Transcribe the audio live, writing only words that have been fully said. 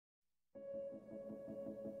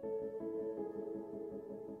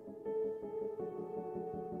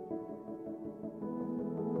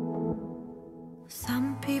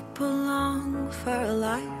people long for a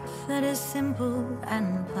life that is simple and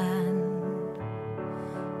planned,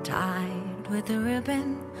 tied with a ribbon.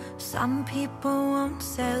 Some people won't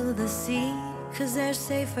sail the sea 'cause they're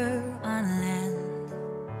safer on land.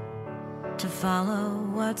 To follow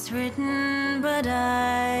what's written, but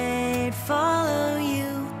I'd follow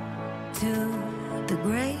you to the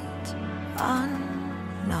great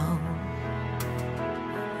unknown,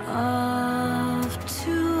 off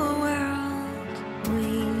to a world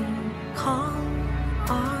we call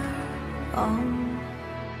our own.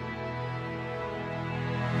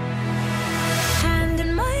 Hand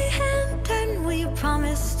in my hand and we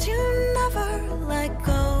promise to never let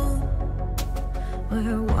go.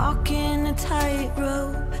 We're walking a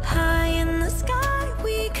tightrope, high in the sky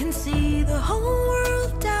we can see the whole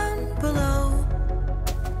world down below.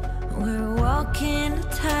 We're walking a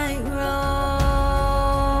tightrope,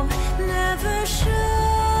 never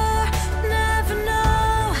sure, never know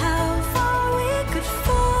how far we could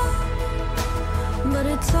fall. But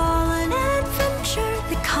it's all an adventure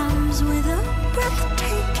that comes with a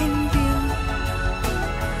breathtaking view.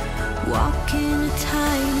 Walking a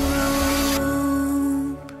tightrope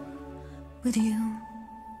with you.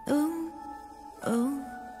 Ooh, ooh,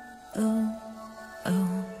 ooh,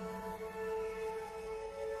 ooh.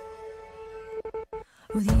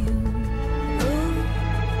 With you. Ooh,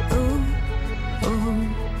 ooh, ooh,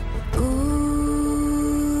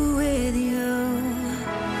 ooh, with you.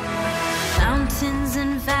 Mountains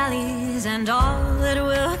and valleys and all that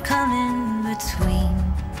will come in between.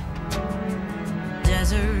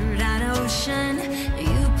 Desert and ocean,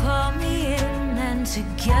 you pull me in, and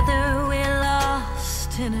together we're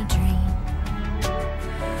lost in a dream.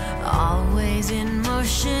 Always in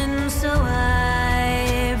motion, so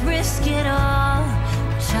I risk it all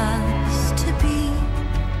just to be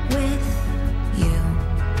with you.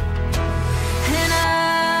 And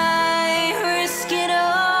I risk it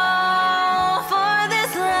all for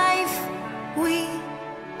this life we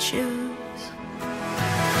choose.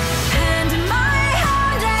 Hand in my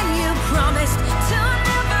hand and you promised to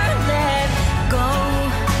never let go.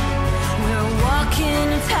 We're walking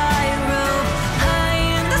a tightrope, high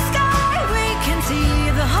in the sky we can see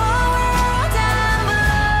the whole world down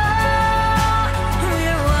below.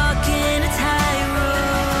 We're walking a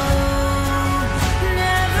tightrope,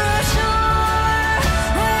 never sure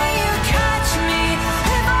where you catch me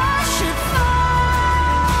if I should fall.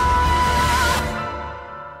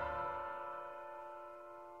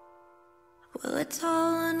 Well, it's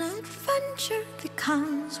all an adventure that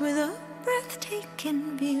comes with a breathtaking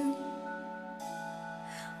view.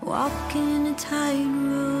 Walking a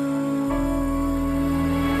tightrope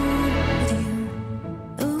with you.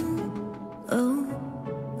 Ooh, ooh,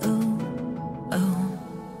 ooh, ooh.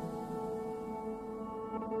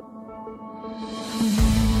 With you.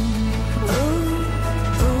 Ooh,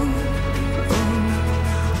 ooh, ooh,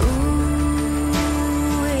 ooh,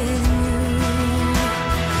 with you.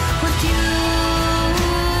 With you.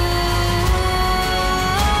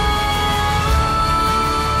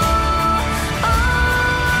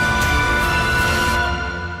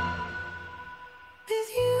 With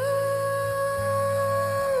you.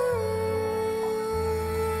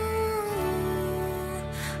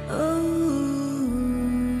 Oh,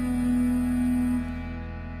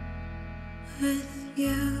 with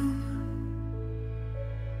you.